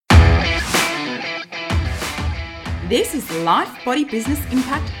This is Life Body Business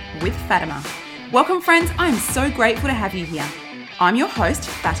Impact with Fatima. Welcome friends, I am so grateful to have you here. I'm your host,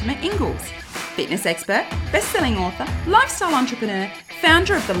 Fatima Ingalls, fitness expert, best-selling author, lifestyle entrepreneur,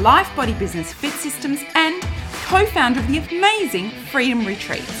 founder of the Life Body Business Fit Systems and co-founder of the amazing Freedom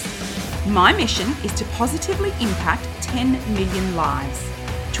Retreats. My mission is to positively impact 10 million lives,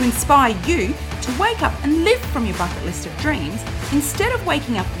 to inspire you to wake up and live from your bucket list of dreams instead of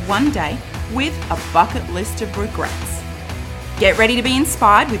waking up one day with a bucket list of regrets. Get ready to be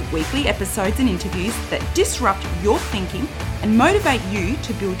inspired with weekly episodes and interviews that disrupt your thinking and motivate you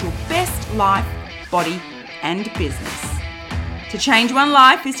to build your best life, body, and business. To change one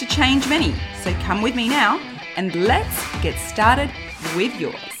life is to change many, so come with me now and let's get started with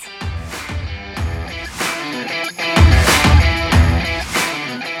yours.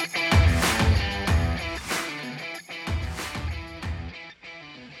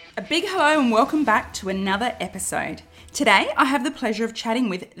 A big hello and welcome back to another episode. Today I have the pleasure of chatting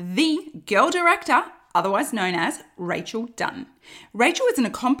with the girl director, otherwise known as Rachel Dunn. Rachel is an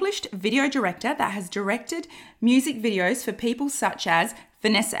accomplished video director that has directed music videos for people such as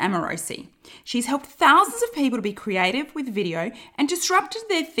Vanessa Amorosi. She's helped thousands of people to be creative with video and disrupted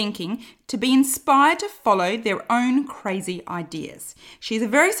their thinking to be inspired to follow their own crazy ideas. She's a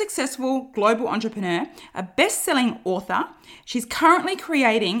very successful global entrepreneur, a best-selling author. She's currently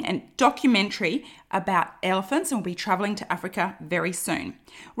creating a documentary about elephants and will be traveling to Africa very soon.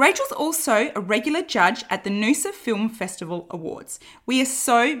 Rachel's also a regular judge at the Noosa Film Festival Awards. We are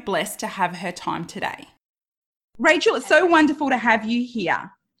so blessed to have her time today. Rachel, it's so wonderful to have you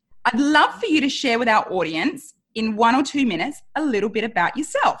here. I'd love for you to share with our audience in 1 or 2 minutes a little bit about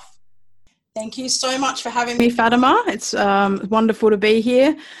yourself. Thank you so much for having me, Fatima. It's wonderful to be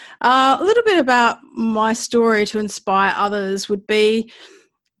here. A little bit about my story to inspire others would be,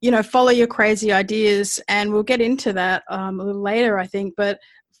 follow your crazy ideas, and we'll get into that a little later, I think. But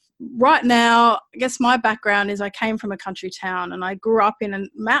right now, I guess my background is I came from a country town, and I grew up in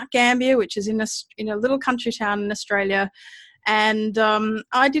Mount Gambier, which is in a little country town in Australia. And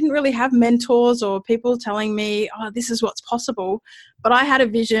I didn't really have mentors or people telling me, oh, this is what's possible. But I had a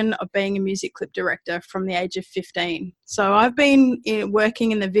vision of being a music clip director from the age of 15. So I've been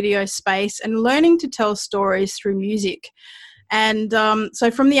working in the video space and learning to tell stories through music. And so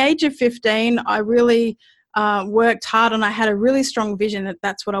from the age of 15, I really worked hard, and I had a really strong vision that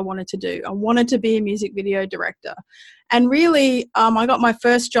that's what I wanted to do. I wanted to be a music video director. And really, I got my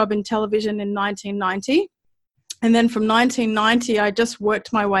first job in television in 1990. And then from 1990, I just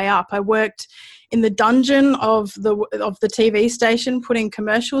worked my way up. I worked in the dungeon of the TV station, putting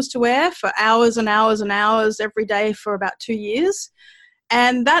commercials to air for hours and hours and hours every day for about 2 years.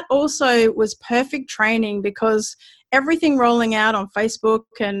 And that also was perfect training, because everything rolling out on Facebook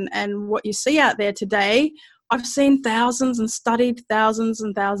and what you see out there today, I've seen thousands and studied thousands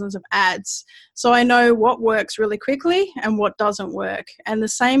and thousands of ads. So I know what works really quickly and what doesn't work. And the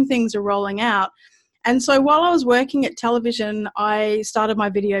same things are rolling out. And so while I was working at television, I started my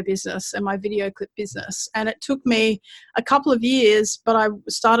video business and my video clip business. And it took me a couple of years, but I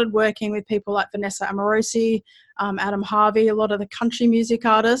started working with people like Vanessa Amorosi, Adam Harvey, a lot of the country music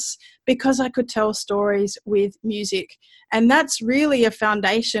artists, because I could tell stories with music. And that's really a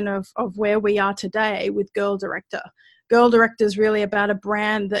foundation of where we are today with Girl Director. Girl Director is really about a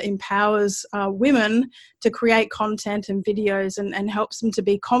brand that empowers women to create content and videos and helps them to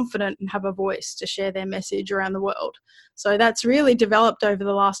be confident and have a voice to share their message around the world. So that's really developed over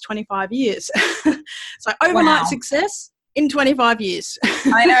the last 25 years. So overnight success in 25 years.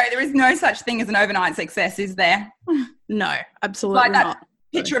 I know, there is no such thing as an overnight success, is there? No, absolutely like that not.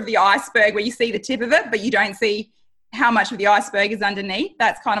 Picture of the iceberg where you see the tip of it, but you don't see how much of the iceberg is underneath.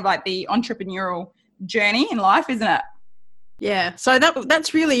 That's kind of like the entrepreneurial journey in life, isn't it? Yeah, so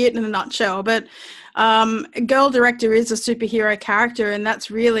that's really it in a nutshell. But Girl Director is a superhero character, and that's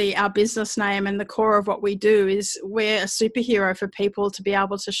really our business name, and the core of what we do is we're a superhero for people to be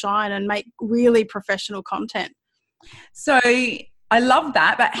able to shine and make really professional content. So I love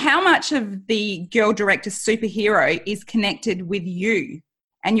that, but how much of the Girl Director superhero is connected with you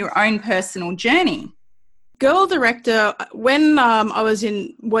and your own personal journey? Girl Director, when I was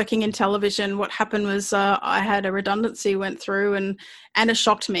working in television, what happened was I had a redundancy went through, and it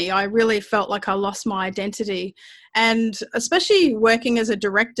shocked me. I really felt like I lost my identity. And especially working as a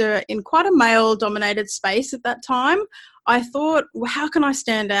director in quite a male-dominated space at that time, I thought, well, how can I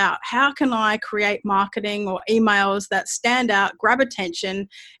stand out? How can I create marketing or emails that stand out, grab attention,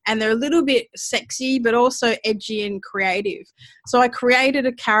 and they're a little bit sexy, but also edgy and creative? So I created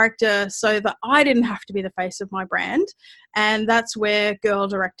a character so that I didn't have to be the face of my brand. And that's where Girl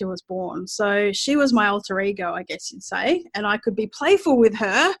Director was born. So she was my alter ego, I guess you'd say. And I could be playful with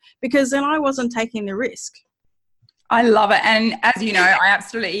her because then I wasn't taking the risk. I love it. And as you know, I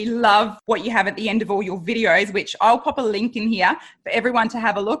absolutely love what you have at the end of all your videos, which I'll pop a link in here for everyone to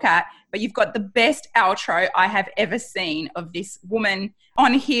have a look at. But you've got the best outro I have ever seen of this woman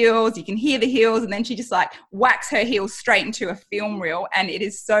on heels. You can hear the heels, and then she just like whacks her heels straight into a film reel. And it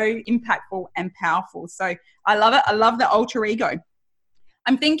is so impactful and powerful. So I love it. I love the alter ego.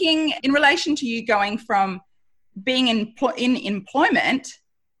 I'm thinking in relation to you going from being in employment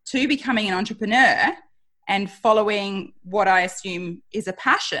to becoming an entrepreneur, and following what I assume is a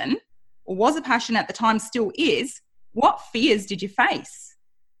passion, or was a passion at the time, still is, what fears did you face?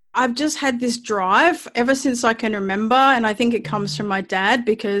 I've just had this drive ever since I can remember, and I think it comes from my dad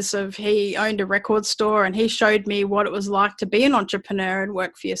because he owned a record store and he showed me what it was like to be an entrepreneur and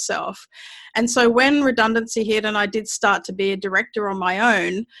work for yourself. And so when redundancy hit and I did start to be a director on my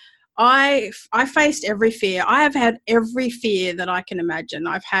own, I faced every fear. I have had every fear that I can imagine.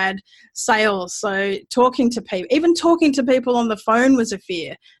 I've had sales, so talking to people, even talking to people on the phone was a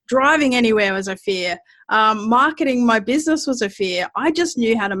fear. Driving anywhere was a fear. Marketing my business was a fear. I just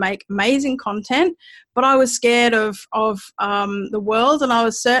knew how to make amazing content, but I was scared of the world, and I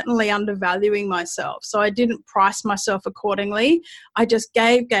was certainly undervaluing myself. So I didn't price myself accordingly. I just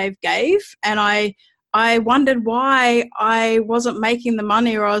gave, and I wondered why I wasn't making the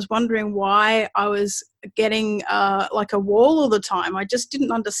money, or I was wondering why I was getting like a wall all the time. I just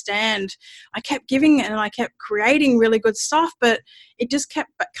didn't understand. I kept giving and I kept creating really good stuff, but it just kept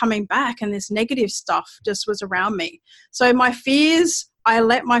coming back, and this negative stuff just was around me. So my fears, I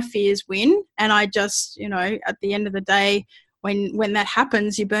let my fears win, and I just, at the end of the day, when that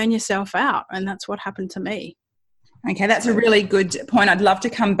happens, you burn yourself out, and that's what happened to me. Okay, that's a really good point. I'd love to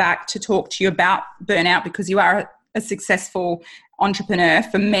come back to talk to you about burnout, because you are a successful entrepreneur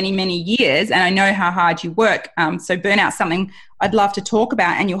for many, many years, and I know how hard you work. So burnout's something I'd love to talk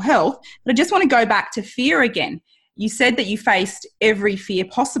about, and your health. But I just want to go back to fear again. You said that you faced every fear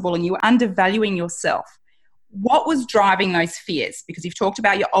possible and you were undervaluing yourself. What was driving those fears? Because you've talked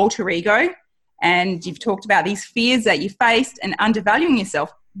about your alter ego and you've talked about these fears that you faced and undervaluing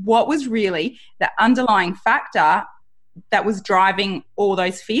yourself. What was really the underlying factor that was driving all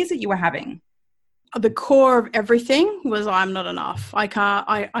those fears that you were having? The core of everything was I'm not enough. I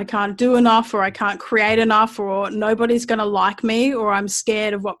can't do enough, or I can't create enough, or nobody's going to like me, or I'm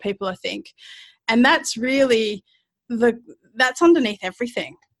scared of what people think. And that's really that's underneath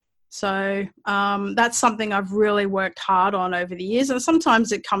everything. So that's something I've really worked hard on over the years. And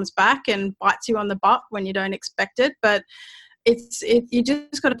sometimes it comes back and bites you on the butt when you don't expect it. But you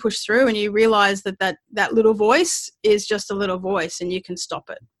just got to push through, and you realize that little voice is just a little voice, and you can stop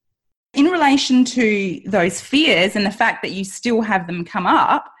it. In relation to those fears and the fact that you still have them come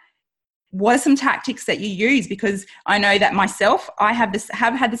up, what are some tactics that you use? Because I know that myself, I have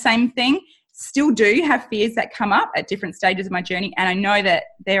had the same thing, still do have fears that come up at different stages of my journey. And I know that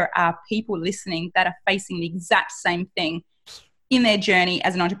there are people listening that are facing the exact same thing in their journey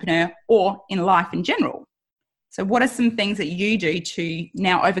as an entrepreneur or in life in general. So what are some things that you do to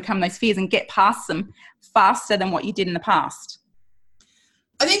now overcome those fears and get past them faster than what you did in the past?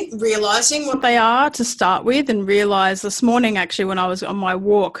 I think realising what they are to start with, and realise this morning actually when I was on my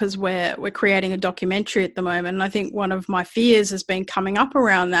walk, because we're creating a documentary at the moment, and I think one of my fears has been coming up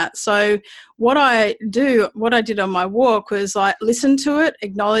around that. So what I did on my walk was like listen to it,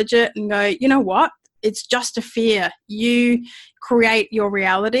 acknowledge it, and go, you know what? It's just a fear. You create your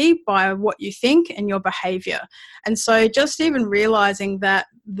reality by what you think and your behavior. And so just even realizing that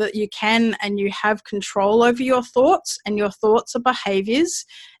you can and you have control over your thoughts, and your thoughts are behaviors.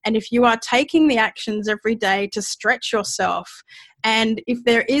 And if you are taking the actions every day to stretch yourself, and if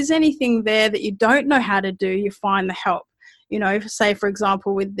there is anything there that you don't know how to do, you find the help. Say, for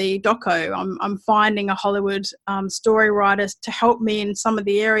example, with the doco, I'm finding a Hollywood story writer to help me in some of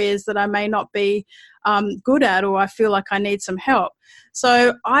the areas that I may not be good at, or I feel like I need some help.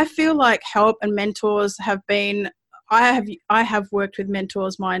 So I feel like help and mentors have been, I have worked with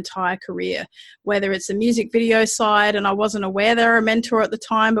mentors my entire career, whether it's the music video side, and I wasn't aware they were a mentor at the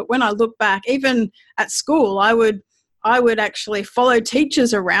time, but when I look back, even at school, I would actually follow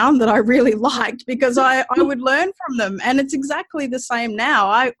teachers around that I really liked, because I would learn from them. And it's exactly the same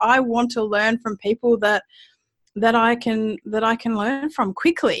now. I want to learn from people that I can learn from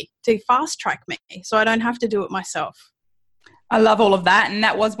quickly to fast track me, so I don't have to do it myself. I love all of that. And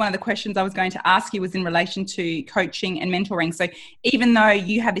that was one of the questions I was going to ask you, was in relation to coaching and mentoring. So even though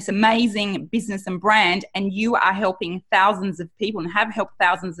you have this amazing business and brand and you are helping thousands of people and have helped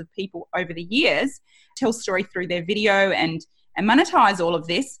thousands of people over the years tell story through their video and monetize all of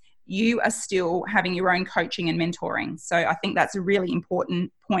this, you are still having your own coaching and mentoring. So I think that's a really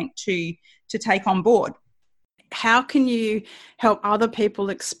important point to take on board. How can you help other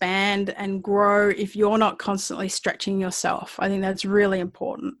people expand and grow if you're not constantly stretching yourself? I think that's really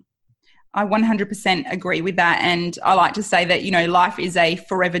important. I 100% agree with that. And I like to say that, life is a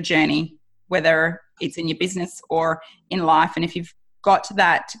forever journey, whether it's in your business or in life. And if you've got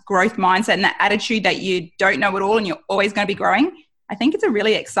that growth mindset and that attitude that you don't know it all and you're always going to be growing, I think it's a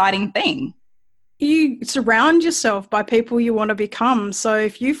really exciting thing. You surround yourself by people you want to become. So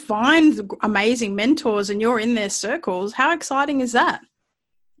if you find amazing mentors and you're in their circles, how exciting is that?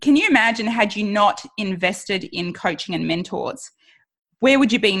 Can you imagine, had you not invested in coaching and mentors, where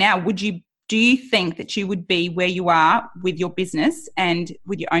would you be now? Do you think that you would be where you are with your business and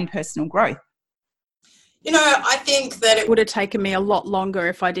with your own personal growth? I think that it would have taken me a lot longer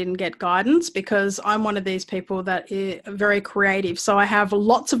if I didn't get guidance, because I'm one of these people that is very creative. So I have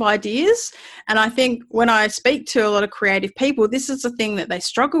lots of ideas. And I think when I speak to a lot of creative people, this is the thing that they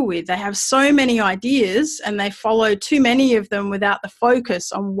struggle with. They have so many ideas and they follow too many of them without the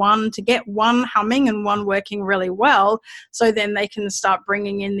focus on one, to get one humming and one working really well. So then they can start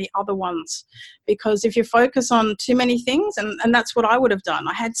bringing in the other ones. Because if you focus on too many things, and that's what I would have done.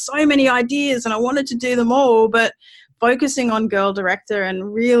 I had so many ideas and I wanted to do them all, but focusing on Girl Director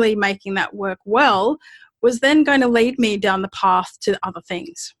and really making that work well was then going to lead me down the path to other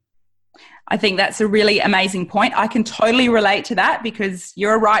things. I think that's a really amazing point. I can totally relate to that because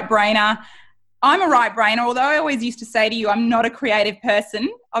you're a right brainer. I'm a right brainer, although I always used to say to you, I'm not a creative person.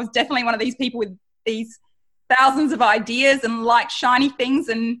 I was definitely one of these people with these thousands of ideas and like shiny things,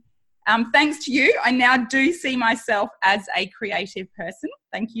 and thanks to you, I now do see myself as a creative person.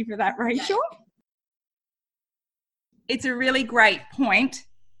 Thank you for that, Rachel. It's a really great point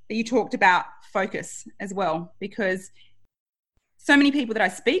that you talked about focus as well, because so many people that I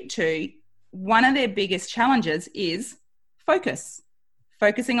speak to, one of their biggest challenges is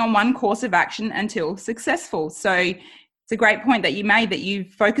focusing on one course of action until successful. So it's a great point that you made, that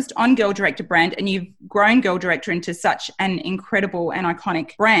you've focused on Girl Director brand and you've grown Girl Director into such an incredible and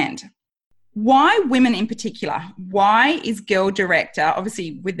iconic brand. Why women in particular? Why is Girl Director,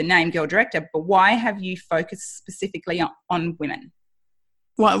 obviously with the name Girl Director, but why have you focused specifically on women?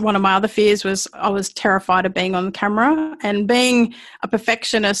 One of my other fears was I was terrified of being on camera, and being a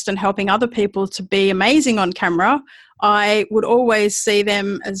perfectionist and helping other people to be amazing on camera, I would always see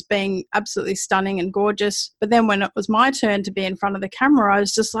them as being absolutely stunning and gorgeous. But then when it was my turn to be in front of the camera, I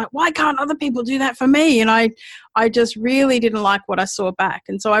was just like, why can't other people do that for me? And I just really didn't like what I saw back.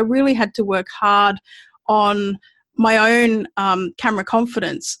 And so I really had to work hard on my own camera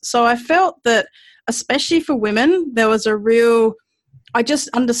confidence. So I felt that, especially for women, there was I just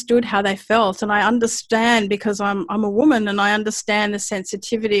understood how they felt, and I understand because I'm a woman, and I understand the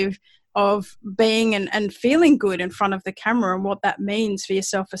sensitivity of being and feeling good in front of the camera and what that means for your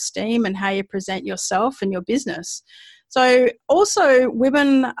self-esteem and how you present yourself and your business. So also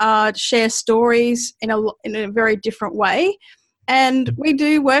women share stories in a very different way. And we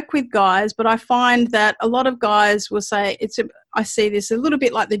do work with guys, but I find that a lot of guys will say I see this a little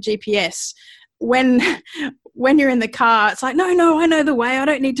bit like the GPS. When you're in the car, it's like, no, I know the way. I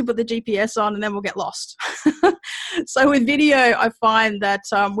don't need to put the GPS on, and then we'll get lost. So with video, I find that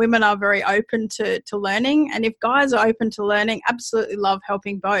women are very open to learning. And if guys are open to learning, absolutely love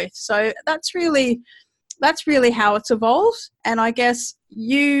helping both. So that's really how it's evolved. And I guess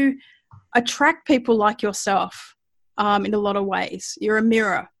you attract people like yourself in a lot of ways. You're a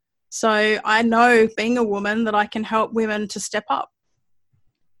mirror. So I know, being a woman, that I can help women to step up.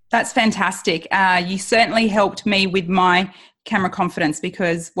 That's fantastic. You certainly helped me with my camera confidence,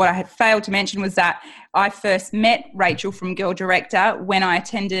 because what I had failed to mention was that I first met Rachel from Girl Director when I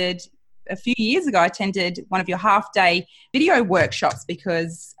attended, a few years ago, I attended one of your half-day video workshops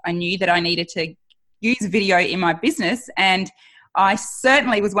because I knew that I needed to use video in my business. And I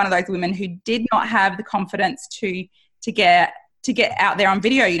certainly was one of those women who did not have the confidence to get out there on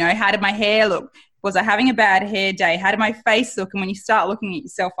video. How did my hair look? Was I having a bad hair day? How did my face look? And when you start looking at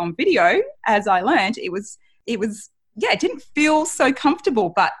yourself on video, as I learned, it didn't feel so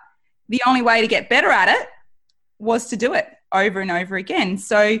comfortable. But the only way to get better at it was to do it over and over again.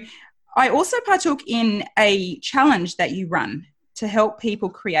 So I also partook in a challenge that you run to help people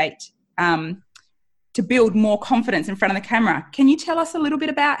create, to build more confidence in front of the camera. Can you tell us a little bit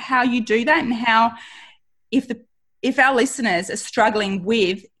about how you do that, and how, if the if our listeners are struggling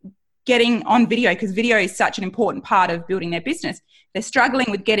with getting on video, because video is such an important part of building their business, they're struggling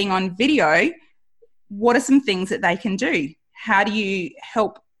with getting on video, what are some things that they can do? How do you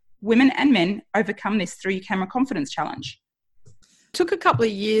help women and men overcome this through your Camera Confidence Challenge? Took a couple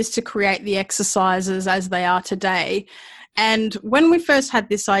of years to create the exercises as they are today. And when we first had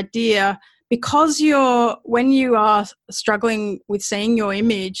this idea, because when you are struggling with seeing your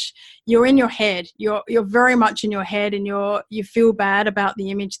image, you're in your head. You're very much in your head, and you feel bad about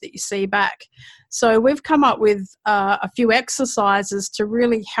the image that you see back. So we've come up with a few exercises to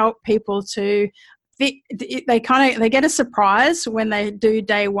really help people to. They get a surprise when they do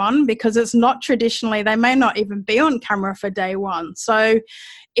day one, because it's not traditionally, they may not even be on camera for day one. So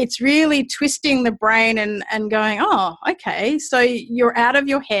it's really twisting the brain and going, oh, okay, so you're out of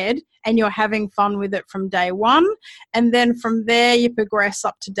your head and you're having fun with it from day one. And then from there, you progress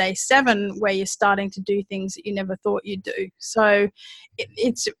up to day 7, where you're starting to do things that you never thought you'd do. So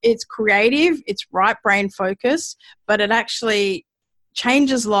it's creative, it's right brain focus, but it actually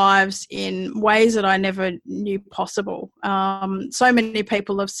changes lives in ways that I never knew possible. So many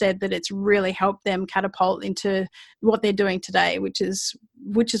people have said that it's really helped them catapult into what they're doing today, which is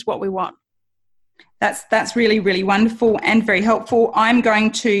what we want. That's really, really wonderful and very helpful. I'm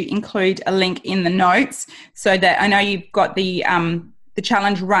going to include a link in the notes so that I know you've got the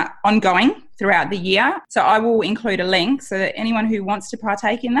challenge ongoing throughout the year. So I will include a link so that anyone who wants to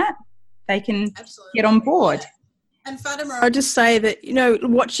partake in that, they can get on board. And Fatima, I'll just say that,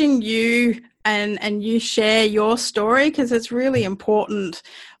 watching you and you share your story, because it's really important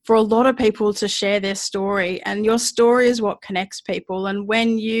for a lot of people to share their story, and your story is what connects people. And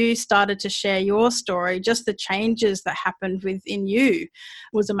when you started to share your story, just the changes that happened within you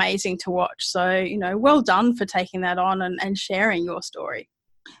was amazing to watch. So, well done for taking that on and sharing your story.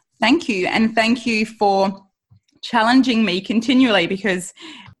 Thank you. And thank you for challenging me continually, because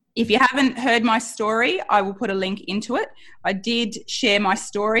if you haven't heard my story, I will put a link into it. I did share my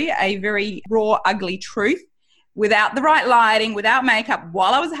story, a very raw, ugly truth, without the right lighting, without makeup,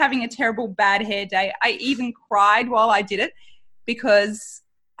 while I was having a terrible bad hair day. I even cried while I did it because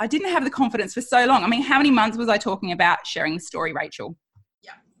I didn't have the confidence for so long. I mean, how many months was I talking about sharing the story, Rachel?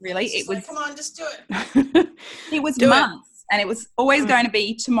 Yeah. Really? It was. Come on, just do it. It was months, and it was always going to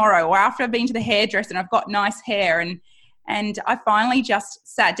be tomorrow or after I've been to the hairdresser and I've got nice hair. And I finally just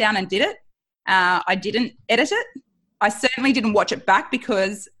sat down and did it. I didn't edit it. I certainly didn't watch it back,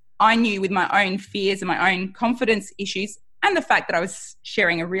 because I knew with my own fears and my own confidence issues and the fact that I was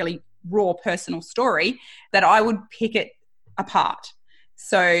sharing a really raw personal story that I would pick it apart.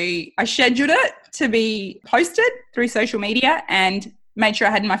 So I scheduled it to be posted through social media and made sure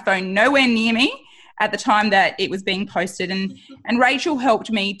I had my phone nowhere near me at the time that it was being posted. And Rachel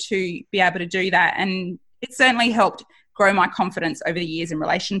helped me to be able to do that. And it certainly helped grow my confidence over the years in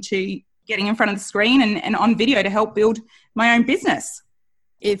relation to getting in front of the screen and on video to help build my own business.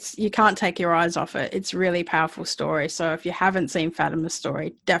 You can't take your eyes off it. It's a really powerful story. So if you haven't seen Fatima's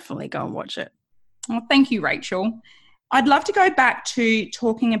story, definitely go and watch it. Well, thank you, Rachel. I'd love to go back to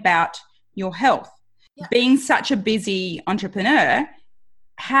talking about your health. Yeah. Being such a busy entrepreneur,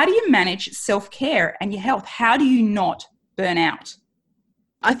 how do you manage self-care and your health? How do you not burn out?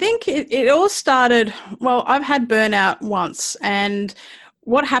 I think it all started, I've had burnout once, and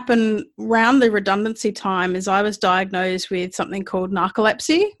what happened around the redundancy time is I was diagnosed with something called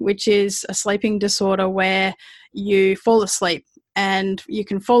narcolepsy, which is a sleeping disorder where you fall asleep, and you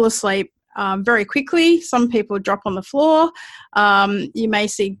can fall asleep very quickly. Some people drop on the floor. You may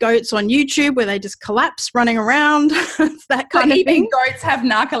see goats on YouTube where they just collapse running around, that kind of thing. Even goats have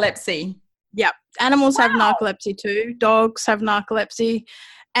narcolepsy? Yep. Animals have narcolepsy too. Dogs have narcolepsy.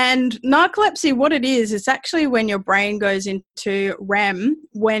 And narcolepsy, what it is, it's actually when your brain goes into REM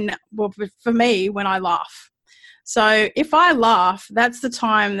for me, when I laugh. So if I laugh, that's the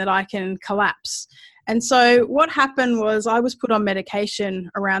time that I can collapse. And so what happened was I was put on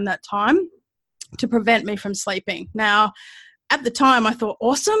medication around that time to prevent me from sleeping. Now, at the time, I thought,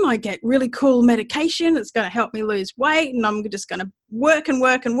 awesome, I get really cool medication. It's going to help me lose weight, and I'm just going to work and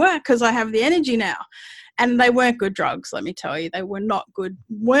work and work because I have the energy now. And they weren't good drugs, let me tell you. They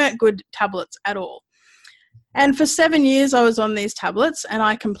weren't good tablets at all. And for 7 years, I was on these tablets, and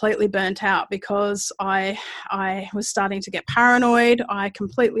I completely burnt out because I was starting to get paranoid. I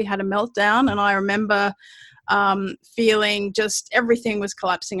completely had a meltdown, and I remember feeling just everything was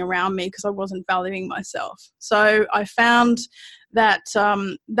collapsing around me because I wasn't valuing myself. So I found that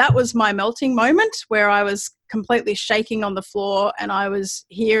that was my melting moment, where I was completely shaking on the floor, and I was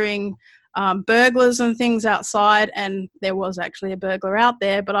hearing burglars and things outside, and there was actually a burglar out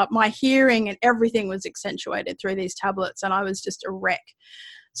there, but my hearing and everything was accentuated through these tablets, and I was just a wreck.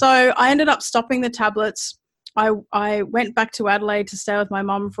 So I ended up stopping the tablets. I went back to Adelaide to stay with my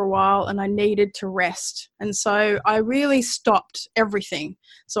mum for a while, and I needed to rest. And so I really stopped everything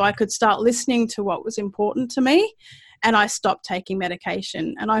so I could start listening to what was important to me, and I stopped taking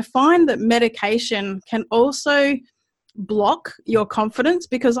medication. And I find that medication can also block your confidence,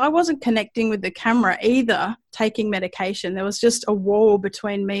 because I wasn't connecting with the camera either taking medication. There was just a wall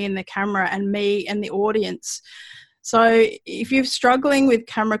between me and the camera and me and the audience. So if you're struggling with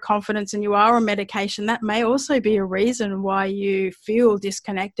camera confidence and you are on medication, that may also be a reason why you feel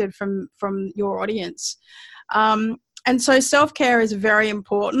disconnected from your audience. And so self-care is very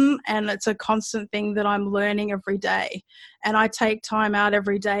important, and it's a constant thing that I'm learning every day. And I take time out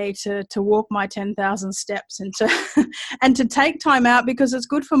every day to walk my 10,000 steps and to take time out because it's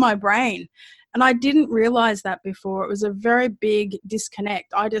good for my brain. And I didn't realize that before. It was a very big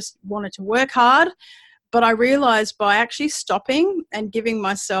disconnect. I just wanted to work hard. But I realized by actually stopping and giving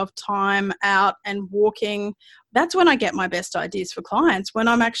myself time out and walking, that's when I get my best ideas for clients, when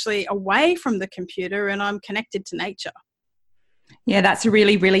I'm actually away from the computer and I'm connected to nature. Yeah, that's a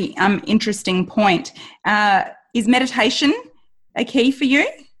really, really interesting point. Is meditation a key for you?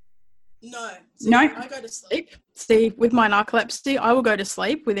 No. No. I go to sleep. See, with my narcolepsy, I will go to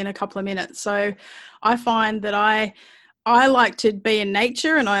sleep within a couple of minutes. So I find that I like to be in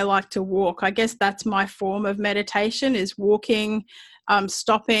nature and I like to walk. I guess that's my form of meditation, is walking,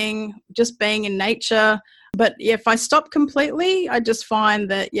 stopping, just being in nature. But if I stop completely, I just find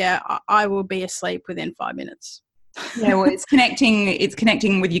that, I will be asleep within 5 minutes. Yeah, well, it's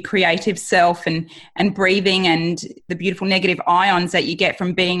connecting with your creative self and breathing and the beautiful negative ions that you get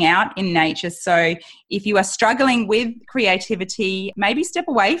from being out in nature. So if you are struggling with creativity, maybe step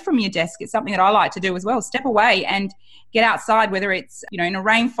away from your desk. It's something that I like to do as well. Step away and get outside, whether it's, in a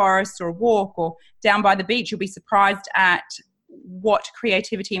rainforest or a walk or down by the beach. You'll be surprised at what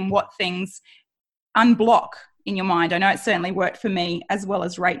creativity and what things unblock in your mind. I know it certainly worked for me as well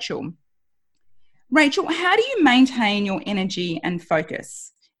as Rachel. Rachel, how do you maintain your energy and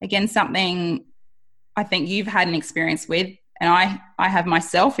focus? Again, something I think you've had an experience with, and I have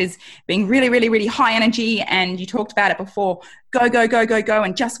myself, is being really, really, really high energy. And you talked about it before, go, go, go, go, go,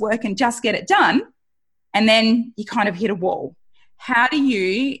 and just work and just get it done. And then you kind of hit a wall. How do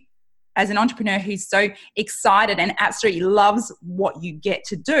you, as an entrepreneur who's so excited and absolutely loves what you get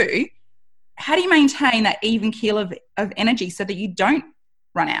to do, how do you maintain that even keel of energy so that you don't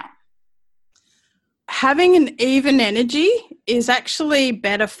run out? Having an even energy is actually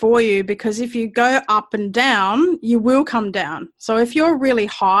better for you, because if you go up and down, you will come down. So if you're really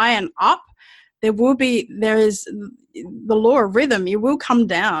high and up, there is the law of rhythm. You will come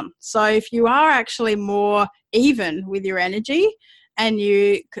down. So if you are actually more even with your energy and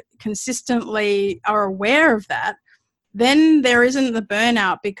you consistently are aware of that, then there isn't the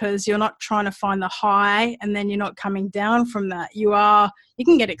burnout, because you're not trying to find the high and then you're not coming down from that. You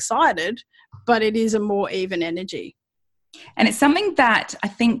can get excited, but it is a more even energy. And it's something that I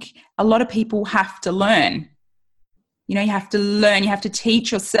think a lot of people have to learn. You have to learn, you have to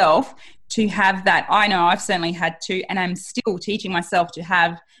teach yourself to have that. I know I've certainly had to, and I'm still teaching myself to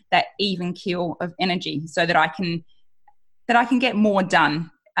have that even keel of energy so that I can get more done.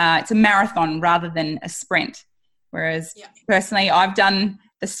 It's a marathon rather than a sprint. Whereas personally, I've done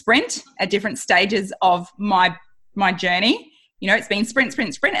the sprint at different stages of my journey. It's been sprint,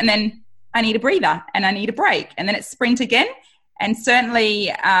 and then I need a breather and I need a break, and then it's sprint again. And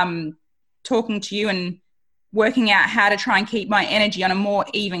certainly talking to you and working out how to try and keep my energy on a more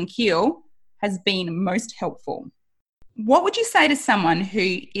even keel has been most helpful. What would you say to someone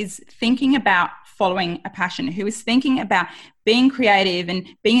who is thinking about following a passion, who is thinking about being creative and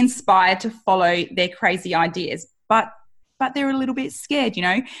being inspired to follow their crazy ideas, but they're a little bit scared,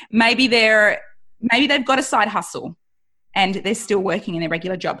 Maybe they've got a side hustle and they're still working in their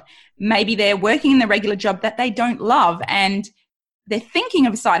regular job. Maybe they're working in the regular job that they don't love and they're thinking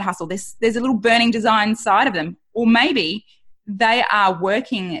of a side hustle. There's a little burning desire inside of them. Or maybe they are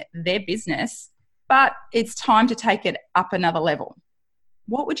working their business, but it's time to take it up another level.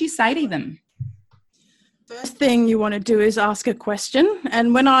 What would you say to them? First thing you want to do is ask a question.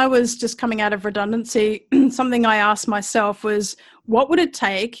 And when I was just coming out of redundancy, something I asked myself was, what would it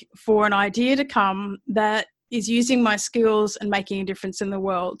take for an idea to come that is using my skills and making a difference in the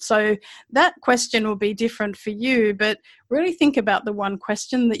world? So that question will be different for you, but really think about the one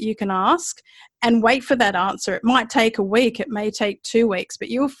question that you can ask and wait for that answer. It might take a week, it may take 2 weeks, but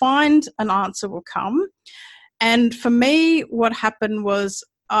you'll find an answer will come. And for me, what happened was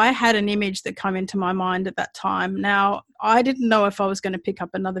I had an image that came into my mind at that time. Now, I didn't know if I was going to pick up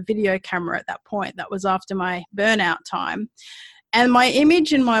another video camera at that point. That was after my burnout time. And my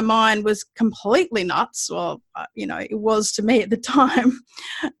image in my mind was completely nuts. Well, it was to me at the time.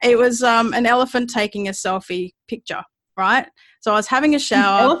 It was an elephant taking a selfie picture, right? So I was having a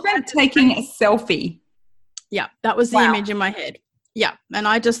shower. Elephant taking a selfie. Yeah, that was the image in my head. Yeah, and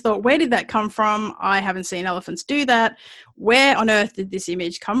I just thought, where did that come from? I haven't seen elephants do that. Where on earth did this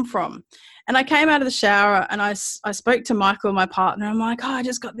image come from? And I came out of the shower and I spoke to Michael, my partner. I'm like, I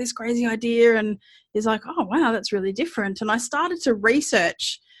just got this crazy idea. And he's like, oh, wow, that's really different. And I started to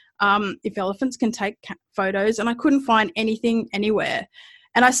research if elephants can take photos, and I couldn't find anything anywhere.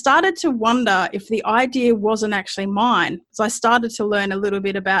 And I started to wonder if the idea wasn't actually mine. So I started to learn a little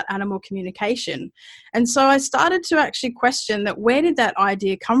bit about animal communication. And so I started to actually question that, where did that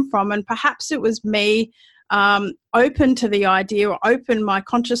idea come from? And perhaps it was me open to the idea, or my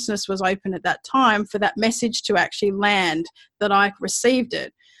consciousness was open at that time for that message to actually land, that I received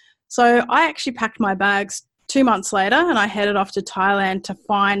it. So I actually packed my bags 2 months later and I headed off to Thailand to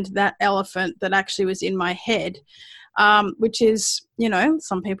find that elephant that actually was in my head. Which is,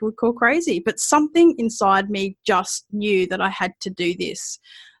 some people would call crazy, but something inside me just knew that I had to do this.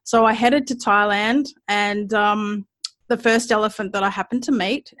 So I headed to Thailand, and the first elephant that I happened to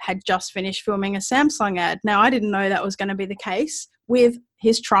meet had just finished filming a Samsung ad. Now, I didn't know that was going to be the case, with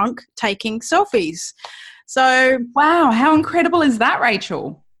his trunk taking selfies. So, wow, how incredible is that,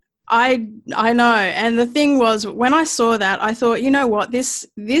 Rachel? I know. And the thing was, when I saw that, I thought, you know what, this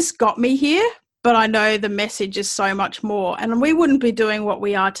got me here. But I know the message is so much more. And we wouldn't be doing what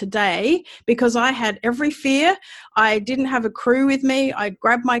we are today because I had every fear. I didn't have a crew with me. I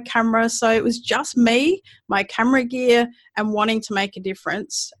grabbed my camera. So it was just me, my camera gear, and wanting to make a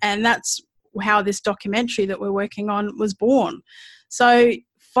difference. And that's how this documentary that we're working on was born. So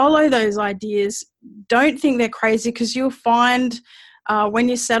follow those ideas. Don't think they're crazy, because you'll find when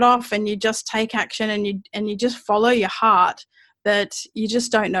you set off and you just take action and you just follow your heart, that you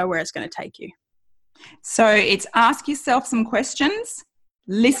just don't know where it's going to take you. So it's ask yourself some questions,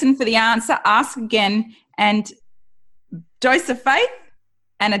 listen for the answer, ask again, and dose of faith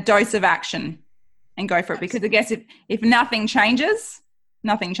and a dose of action, and go for it. Because I guess if nothing changes,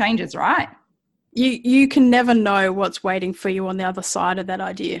 right? You can never know what's waiting for you on the other side of that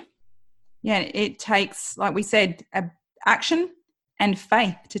idea. Yeah, it takes, like we said, action and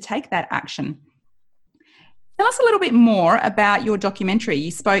faith to take that action. Tell us a little bit more about your documentary.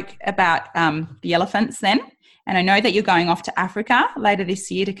 You spoke about the elephants then, and I know that you're going off to Africa later this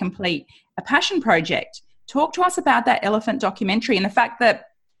year to complete a passion project. Talk to us about that elephant documentary and the fact that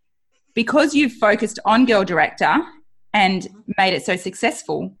because you've focused on Girl Director and made it so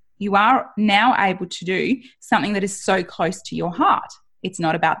successful, you are now able to do something that is so close to your heart. It's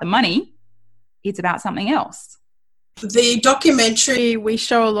not about the money, it's about something else. The documentary, we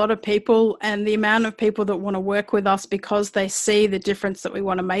show a lot of people, and the amount of people that want to work with us because they see the difference that we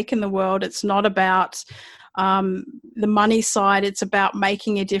want to make in the world. It's not about the money side. It's about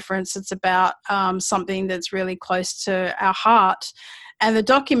making a difference. It's about something that's really close to our heart. And the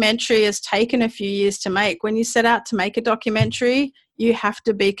documentary has taken a few years to make. When you set out to make a documentary, you have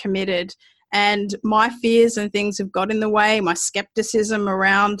to be committed. And my fears and things have got in the way, my skepticism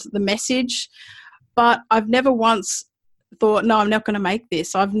around the message. But I've never once thought, no, I'm not going to make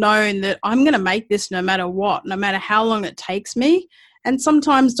this. I've known that I'm going to make this no matter what, no matter how long it takes me. And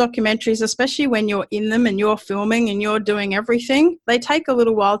sometimes documentaries, especially when you're in them and you're filming and you're doing everything, they take a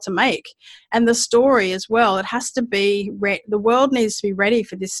little while to make. And the story as well, it has to be, the world needs to be ready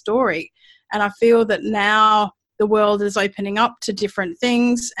for this story. And I feel that now the world is opening up to different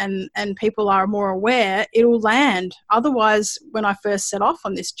things and people are more aware, it'll land. Otherwise, when I first set off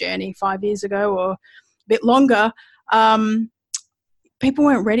on this journey 5 years ago or a bit longer, people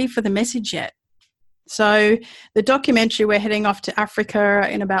weren't ready for the message yet. So the documentary, we're heading off to Africa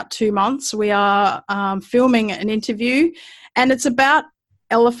in about 2 months. We are filming an interview, and it's about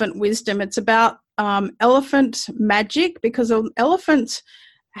elephant wisdom. It's about elephant magic, because an elephant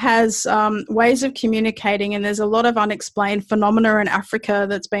has ways of communicating, and there's a lot of unexplained phenomena in Africa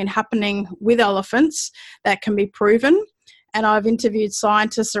that's been happening with elephants that can be proven. And I've interviewed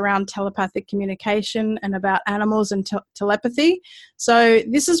scientists around telepathic communication and about animals and telepathy. So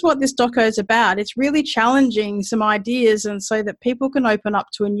this is what this doco is about. It's really challenging some ideas, and so that people can open up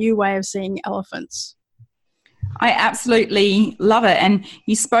to a new way of seeing elephants. I absolutely love it. And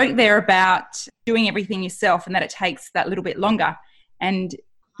you spoke there about doing everything yourself and that it takes that little bit longer. And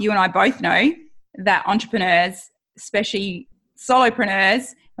you and I both know that entrepreneurs, especially solopreneurs,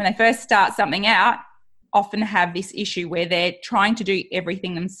 when they first start something out, often have this issue where they're trying to do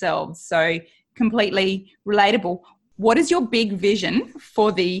everything themselves. So completely relatable. What is your big vision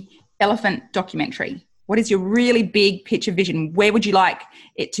for the elephant documentary? What is your really big picture vision? Where would you like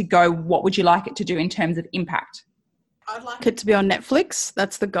it to go? What would you like it to do in terms of impact? I'd like it to be on Netflix.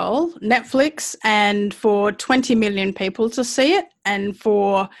 That's the goal. Netflix, and for 20 million people to see it, and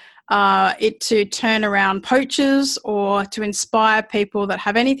for it to turn around poachers or to inspire people that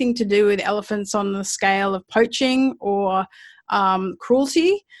have anything to do with elephants on the scale of poaching or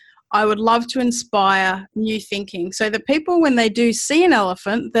cruelty. I would love to inspire new thinking so that people, when they do see an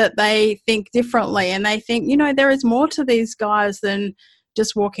elephant, that they think differently and they think, there is more to these guys than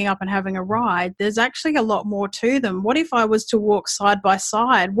just walking up and having a ride. There's actually a lot more to them. What if I was to walk side by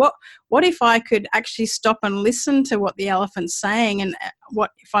side? What if I could actually stop and listen to what the elephant's saying? And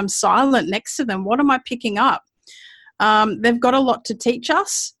what if I'm silent next to them? What am I picking up? They've got a lot to teach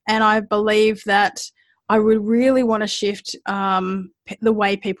us, and I believe that I would really want to shift the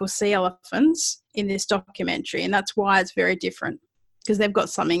way people see elephants in this documentary, and that's why it's very different, because they've got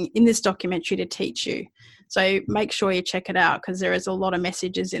something in this documentary to teach you. So make sure you check it out, because there is a lot of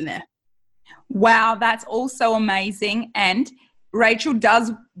messages in there. Wow, that's also amazing. And Rachel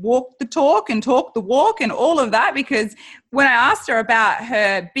does walk the talk and talk the walk and all of that, because when I asked her about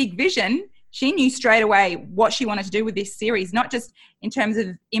her big vision, she knew straight away what she wanted to do with this series, not just in terms of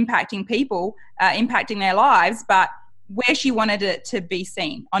impacting people, impacting their lives, but where she wanted it to be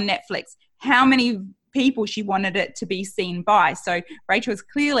seen on Netflix, how many people she wanted it to be seen by. So Rachel is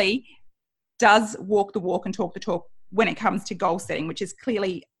clearly does walk the walk and talk the talk when it comes to goal setting, which is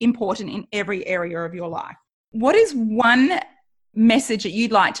clearly important in every area of your life. What is one message that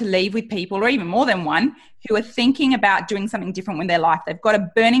you'd like to leave with people, or even more than one, who are thinking about doing something different with their life? They've got a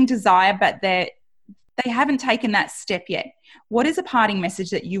burning desire, but they haven't taken that step yet. What is a parting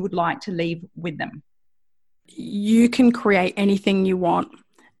message that you would like to leave with them? You can create anything you want,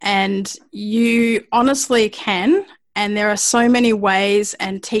 and you honestly can. And there are so many ways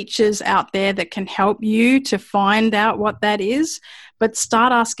and teachers out there that can help you to find out what that is, but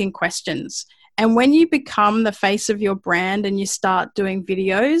start asking questions. And when you become the face of your brand and you start doing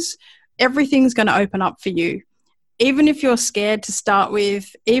videos, everything's going to open up for you. Even if you're scared to start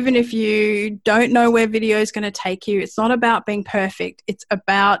with, even if you don't know where video is going to take you, it's not about being perfect. It's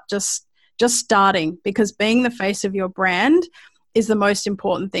about just starting, because being the face of your brand is the most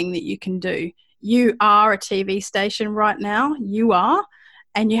important thing that you can do. You are a TV station right now. You are.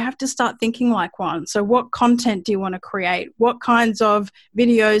 And you have to start thinking like one. So what content do you want to create? What kinds of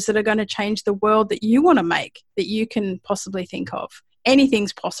videos that are going to change the world that you want to make, that you can possibly think of?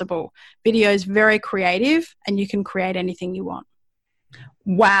 Anything's possible. Video is very creative, and you can create anything you want.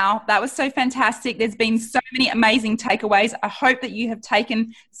 Wow, that was so fantastic. There's been so many amazing takeaways. I hope that you have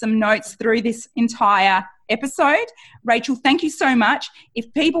taken some notes through this entire episode. Rachel, thank you so much.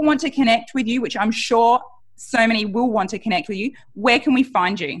 If people want to connect with you, which I'm sure so many will want to connect with you, where can we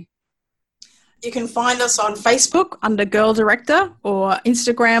find you? You can find us on Facebook under Girl Director, or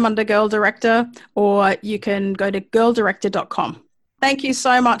Instagram under Girl Director, or you can go to girldirector.com. Thank you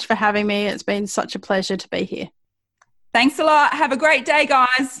so much for having me. It's been such a pleasure to be here. Thanks a lot. Have a great day,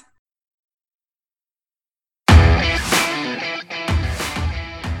 guys.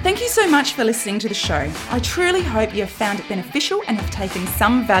 Thank you so much for listening to the show. I truly hope you have found it beneficial and have taken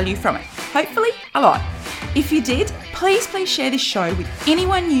some value from it. Hopefully, a lot. If you did, please share this show with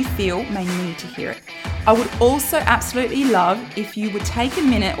anyone you feel may need to hear it. I would also absolutely love if you would take a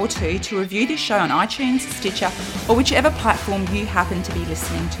minute or two to review this show on iTunes, Stitcher, or whichever platform you happen to be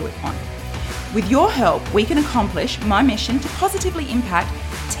listening to it on. With your help, we can accomplish my mission to positively impact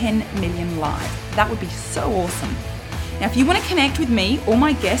 10 million lives. That would be so awesome. Now, if you want to connect with me or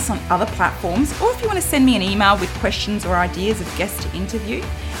my guests on other platforms, or if you want to send me an email with questions or ideas of guests to interview,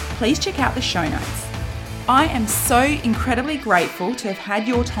 please check out the show notes. I am so incredibly grateful to have had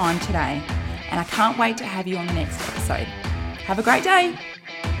your time today, and I can't wait to have you on the next episode. Have a great day.